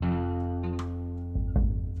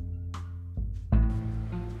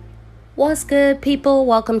What's good, people?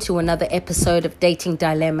 Welcome to another episode of Dating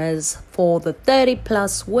Dilemmas for the 30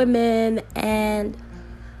 plus women. And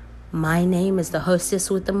my name is the hostess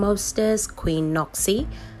with the mostest, Queen Noxie.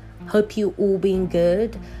 Hope you all been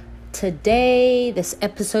good. Today, this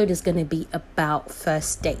episode is going to be about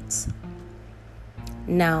first dates.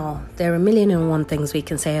 Now, there are a million and one things we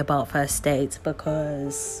can say about first dates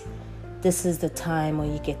because this is the time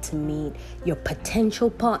where you get to meet your potential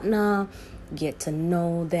partner, get to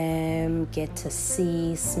know them, get to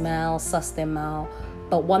see, smell, suss them out.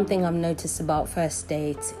 But one thing I've noticed about first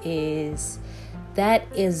dates is that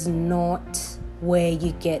is not where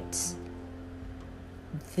you get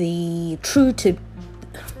the true to...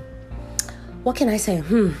 What can I say?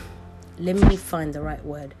 Let me find the right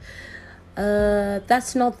word.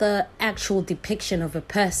 That's not the actual depiction of a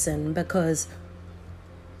person, because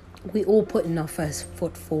we all putting our first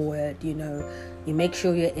foot forward, you know. You make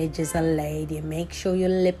sure your edges are laid. You make sure your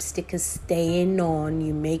lipstick is staying on.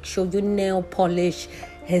 You make sure your nail polish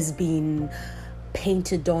has been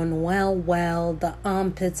painted on well. The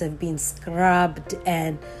armpits have been scrubbed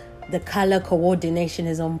and the color coordination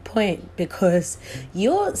is on point, because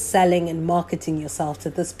you're selling and marketing yourself to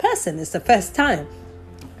this person. It's the first time.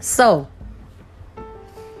 So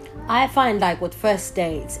I find like with first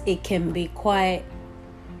dates, it can be quite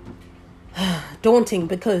daunting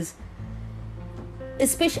because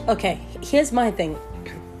okay, here's my thing.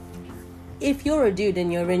 If you're a dude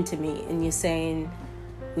and you're into me and you're saying,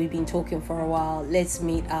 we've been talking for a while, let's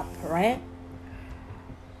meet up, right?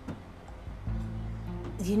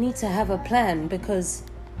 You need to have a plan, because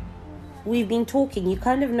we've been talking. You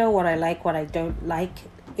kind of know what I like, what I don't like,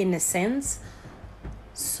 in a sense.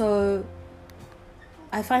 So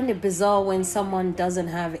I find it bizarre when someone doesn't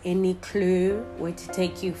have any clue where to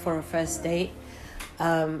take you for a first date.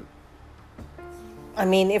 I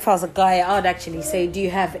mean, if I was a guy, I would actually say, do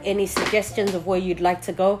you have any suggestions of where you'd like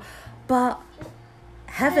to go? But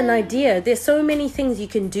have an idea. There's so many things you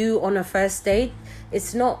can do on a first date.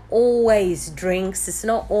 It's not always drinks. It's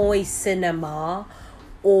not always cinema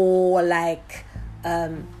or like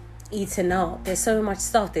eating out. There's so much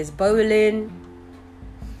stuff. There's bowling.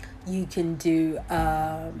 You can do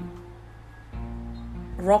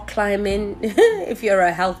rock climbing if you're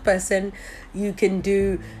a health person. You can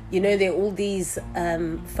do, there are all these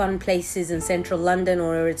fun places in central London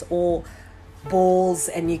where it's all balls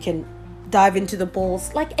and you can dive into the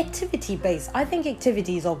balls, like activity based. I think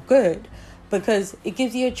activities are good because it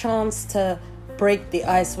gives you a chance to break the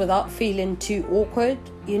ice without feeling too awkward.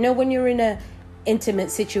 When you're in a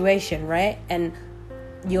intimate situation, right, and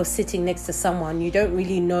you're sitting next to someone, you don't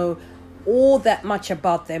really know all that much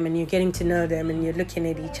about them, and you're getting to know them and you're looking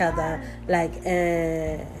at each other like,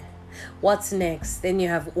 what's next? Then you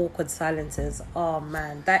have awkward silences. Oh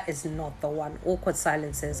man, that is not the one. Awkward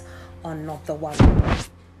silences are not the one.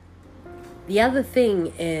 The other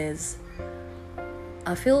thing is,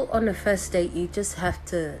 I feel on the first date you just have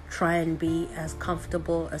to try and be as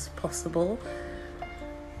comfortable as possible.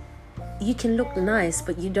 You can look nice,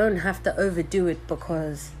 but you don't have to overdo it,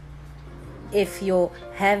 because if you're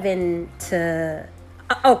having to...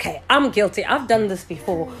 Okay, I'm guilty. I've done this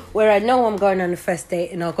before, where I know I'm going on a first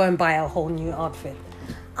date and I'll go and buy a whole new outfit.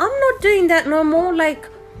 I'm not doing that no more. Like,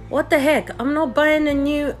 what the heck? I'm not buying a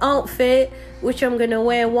new outfit, which I'm going to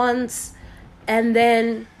wear once, and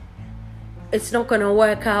then it's not going to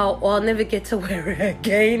work out, or I'll never get to wear it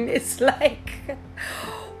again. It's like,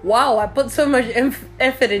 wow, I put so much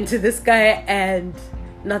effort into this guy and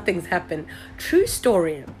nothing's happened. True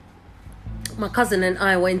story. My cousin and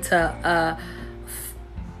I went to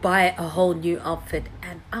buy a whole new outfit,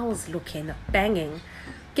 and I was looking banging.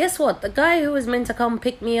 Guess what? The guy who was meant to come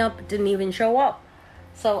pick me up didn't even show up.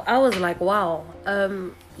 So I was like, wow,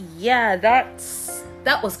 yeah,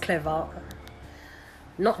 that was clever.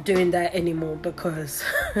 Not doing that anymore, because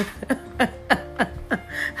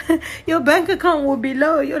your bank account will be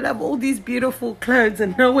low. You'll have all these beautiful clothes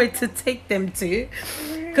and nowhere to take them to,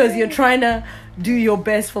 because you're trying to do your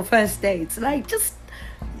best for first dates. Like, just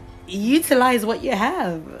utilize what you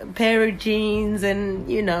have. A pair of jeans, and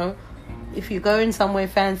if you're going somewhere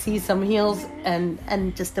fancy, some heels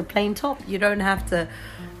and just a plain top. You don't have to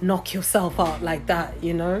knock yourself out like that,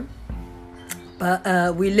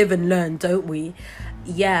 But we live and learn, don't we?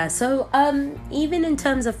 Yeah, so even in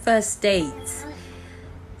terms of first dates,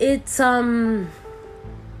 it's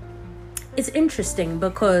interesting,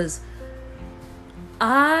 because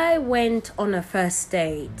I went on a first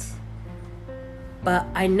date, but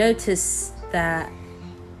I noticed that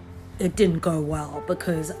it didn't go well,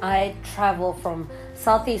 because I traveled from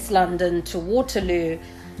Southeast London to Waterloo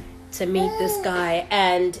to meet this guy,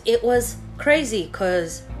 and it was crazy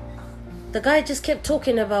because The guy just kept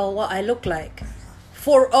talking about what I look like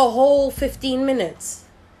for a whole 15 minutes.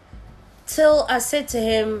 Till I said to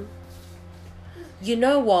him, you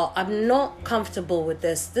know what? I'm not comfortable with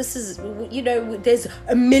this. This is, there's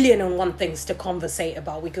a million and one things to conversate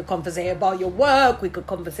about. We could conversate about your work. We could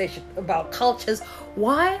conversate about cultures.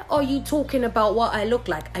 Why are you talking about what I look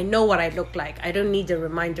like? I know what I look like. I don't need a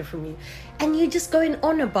reminder from you. And you're just going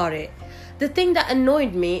on about it. The thing that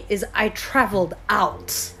annoyed me is I traveled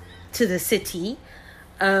out to the city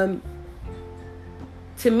to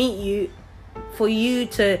meet you, for you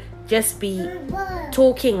to just be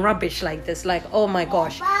talking rubbish like this. Like, oh my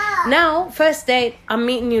gosh. Now, first date, I'm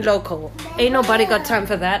meeting you local. Ain't nobody got time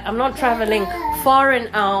for that. I'm not traveling far and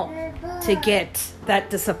out to get that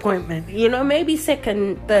disappointment. Maybe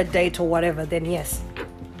second, third date or whatever, then yes.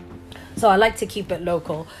 So I like to keep it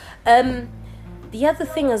local. The other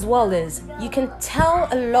thing as well is you can tell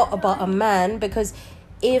a lot about a man, because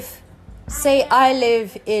if, say, I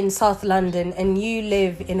live in South London and you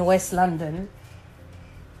live in West London,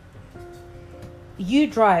 you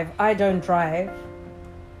drive, I don't drive.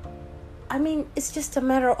 I mean, it's just a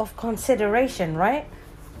matter of consideration, right?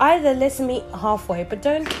 Either let's meet halfway, but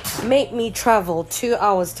don't make me travel 2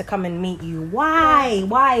 hours to come and meet you. Why?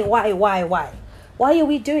 Why are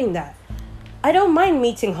we doing that? I don't mind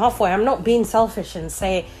meeting halfway. I'm not being selfish and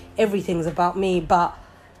say everything's about me, but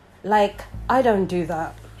I don't do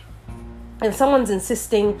that. If someone's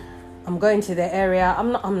insisting I'm going to their area,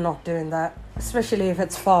 I'm not doing that. Especially if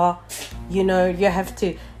it's far. You have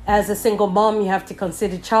to, as a single mom, you have to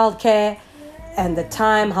consider childcare and the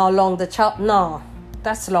time, how long the child. No,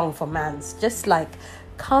 that's long for mans. Just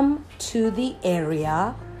come to the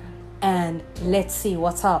area and let's see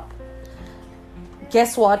what's up.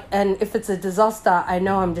 Guess what? And if it's a disaster, I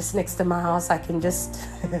know I'm just next to my house. I can just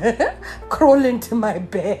crawl into my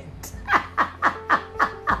bed.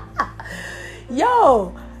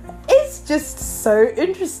 Yo, it's just so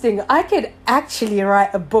interesting. I could actually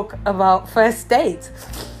write a book about first dates.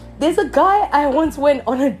 There's a guy I once went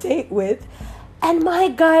on a date with, and my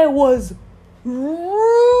guy was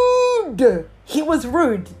rude. He was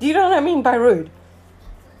rude. Do you know what I mean by rude?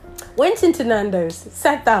 Went into Nando's,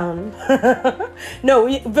 sat down.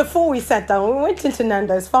 Before we sat down, we went into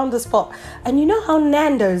Nando's, found a spot. And you know how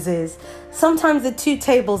Nando's is? Sometimes the two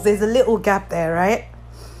tables, there's a little gap there, right?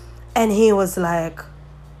 And he was like,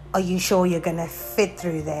 are you sure you're going to fit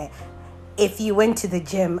through there? If you went to the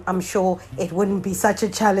gym, I'm sure it wouldn't be such a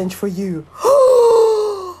challenge for you.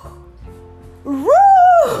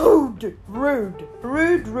 Rude.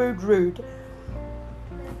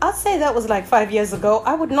 I'd say that was 5 years ago.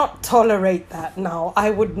 I would not tolerate that now. I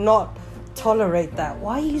would not tolerate that.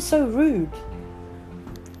 Why are you so rude?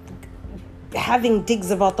 Having digs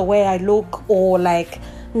about the way I look, or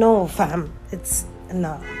no, fam. It's,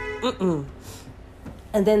 no.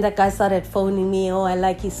 And then that guy started phoning me, oh, I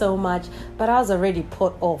like you so much. But I was already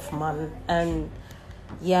put off, man. And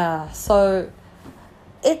yeah, so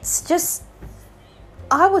it's just,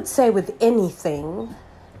 I would say with anything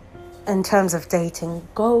in terms of dating,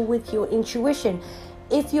 go with your intuition.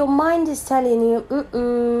 If your mind is telling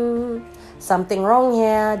you, something wrong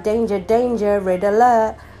here, danger, red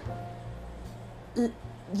alert,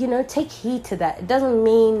 take heed to that. It doesn't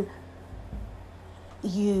mean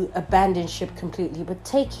you abandon ship completely, but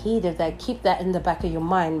take heed of that. Keep that in the back of your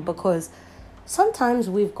mind, because sometimes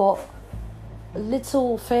we've got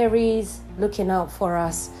little fairies looking out for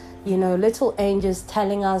us, little angels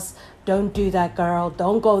telling us, don't do that, girl,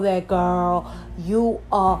 don't go there, girl, you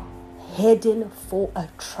are heading for a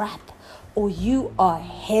trap, or you are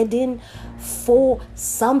heading for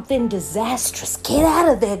something disastrous. Get out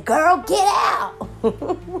of there, girl, get out.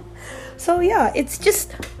 So yeah, it's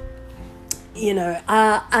just,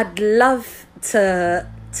 I'd love to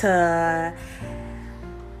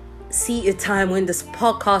see a time when this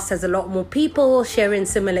podcast has a lot more people sharing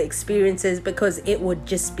similar experiences, because it would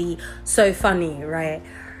just be so funny, right?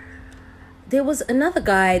 There was another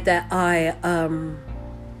guy that I,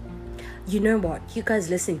 you know what? You guys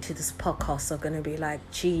listening to this podcast are going to be like,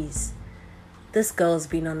 geez, this girl's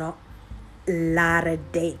been on a lot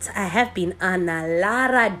of dates. I have been on a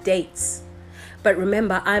lot of dates. But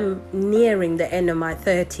remember, I'm nearing the end of my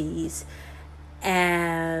 30s,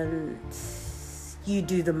 and you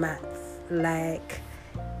do the math.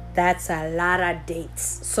 That's a lot of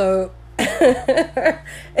dates. So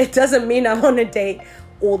it doesn't mean I'm on a date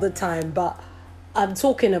all the time, but I'm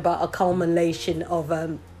talking about a culmination of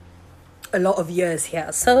a lot of years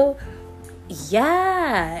here. So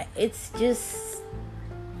yeah, it's just,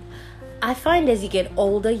 I find as you get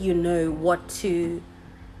older, you know what to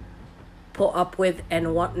put up with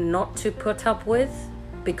and what not to put up with.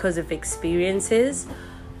 because of experiences.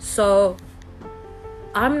 So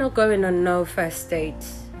I'm not going on no first date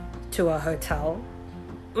to a hotel.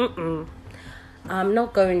 I'm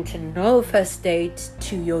not going to no first date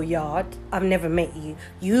to your yard. I've never met you.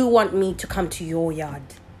 You want me to come to your yard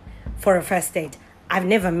for a first date. I've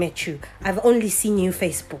never met you. I've only seen you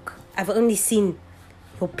Facebook. I've only seen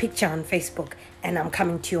your picture on Facebook, and I'm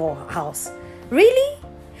coming to your house. Really?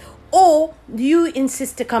 Or you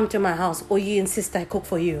insist to come to my house, or you insist I cook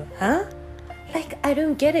for you, huh? Like, I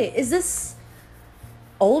don't get it. Is this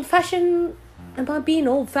old-fashioned? Am I being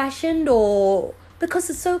old-fashioned, or because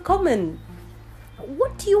it's so common?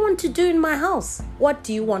 What do you want to do in my house? What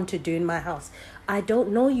do you want to do in my house? I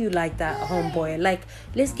don't know you like that, homeboy. Like,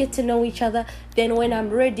 let's get to know each other. Then when I'm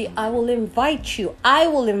ready, I will invite you. I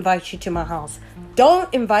will invite you to my house.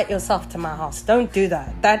 Don't invite yourself to my house. Don't do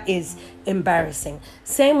that. That is embarrassing.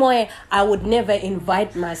 Same way I would never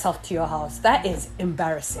invite myself to your house. That is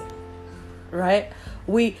embarrassing. Right?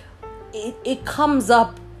 It comes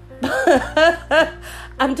up.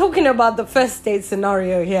 I'm talking about the first date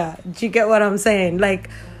scenario here. Do you get what I'm saying? Like,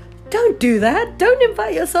 don't do that. Don't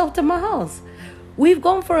invite yourself to my house. We've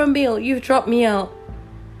gone for a meal. You've dropped me out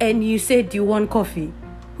and you said you want coffee.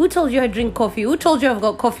 Who told you I drink coffee? Who told you I've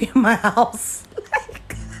got coffee in my house?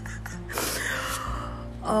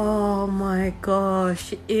 Oh my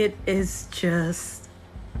gosh. It is just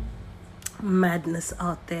madness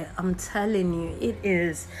out there. I'm telling you, it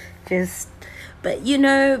is just... But you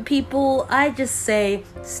know, people, I just say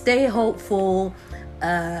stay hopeful,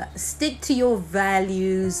 stick to your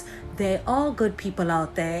values. There are good people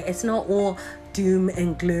out there. It's not all doom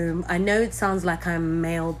and gloom. I know it sounds like I'm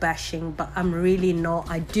male bashing, but I'm really not.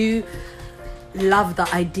 I do love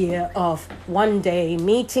the idea of one day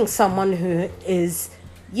meeting someone who is,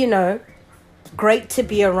 you know, great to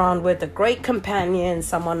be around with, a great companion,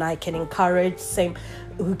 someone I can encourage,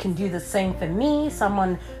 who can do the same for me,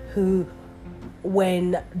 someone who,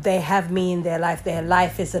 when they have me in their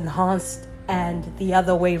life is enhanced, and the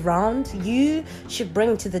other way round. You should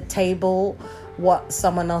bring to the table what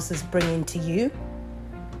someone else is bringing to you.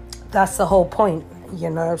 That's the whole point, you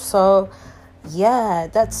know. So yeah,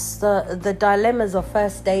 that's the dilemmas of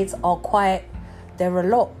first dates are they're a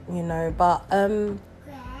lot, you know, but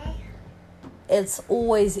it's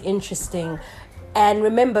always interesting. And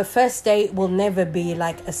remember, first date will never be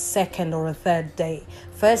like a second or a third date.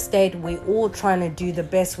 First date, we're all trying to do the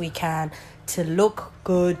best we can to look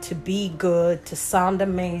good, to be good, to sound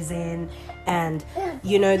amazing. And,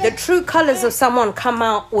 you know, the true colors of someone come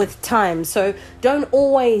out with time. So don't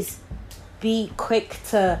always be quick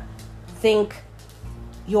to think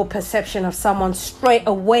your perception of someone straight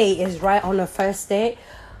away is right on a first date.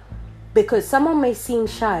 Because someone may seem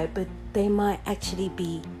shy, but they might actually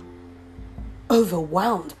be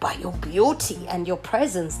overwhelmed by your beauty and your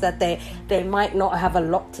presence, that they might not have a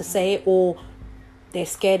lot to say, or they're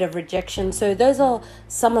scared of rejection. So those are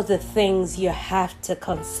some of the things you have to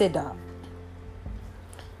consider.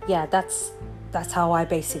 Yeah, that's how I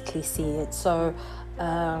basically see it. So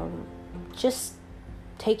just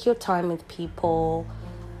take your time with people.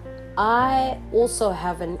 I also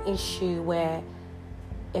have an issue where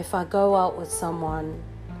if I go out with someone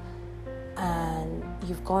and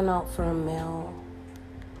you've gone out for a meal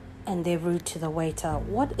and they're rude to the waiter,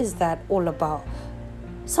 what is that all about?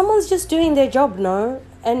 Someone's just doing their job, no?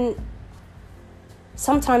 And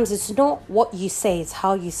sometimes it's not what you say, it's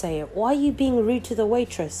how you say it. Why are you being rude to the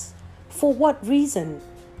waitress? For what reason?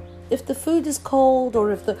 If the food is cold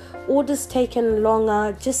or if the order's taken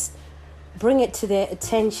longer, just bring it to their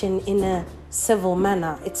attention in a civil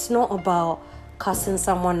manner. It's not about cussing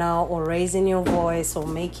someone out or raising your voice or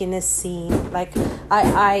making a scene. Like,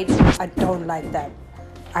 I don't like that.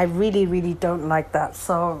 I really, really don't like that.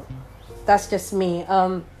 So that's just me.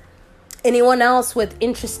 Anyone else with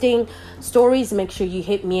interesting stories, make sure you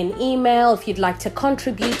hit me an email. If you'd like to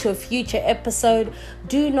contribute to a future episode,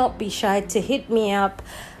 do not be shy to hit me up.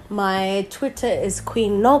 My Twitter is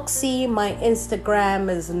Queen Noxy. My Instagram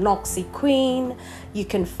is Noxy Queen. You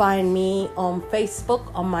can find me on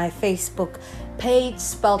Facebook, on my Facebook page,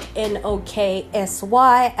 spelled Noksy.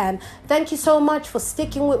 And thank you so much for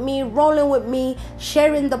sticking with me, rolling with me,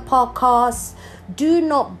 sharing the podcast. Do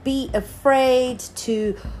not be afraid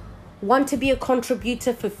to want to be a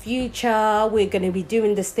contributor for future. We're going to be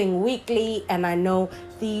doing this thing weekly, and I know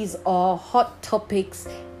these are hot topics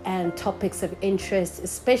and topics of interest,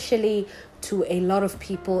 especially to a lot of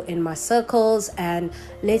people in my circles. And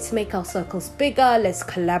let's make our circles bigger. Let's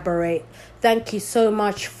collaborate. Thank you so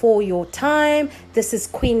much for your time. This is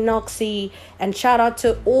Queen Noxy, and shout out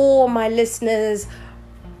to all my listeners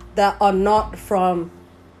that are not from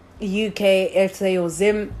UK, Erse or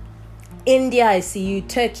Zim. India, I see you.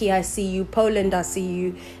 Turkey, I see you. Poland, I see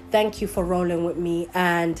you. Thank you for rolling with me.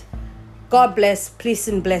 And God bless, peace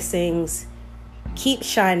and blessings. Keep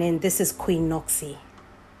shining. This is Queen Noxie.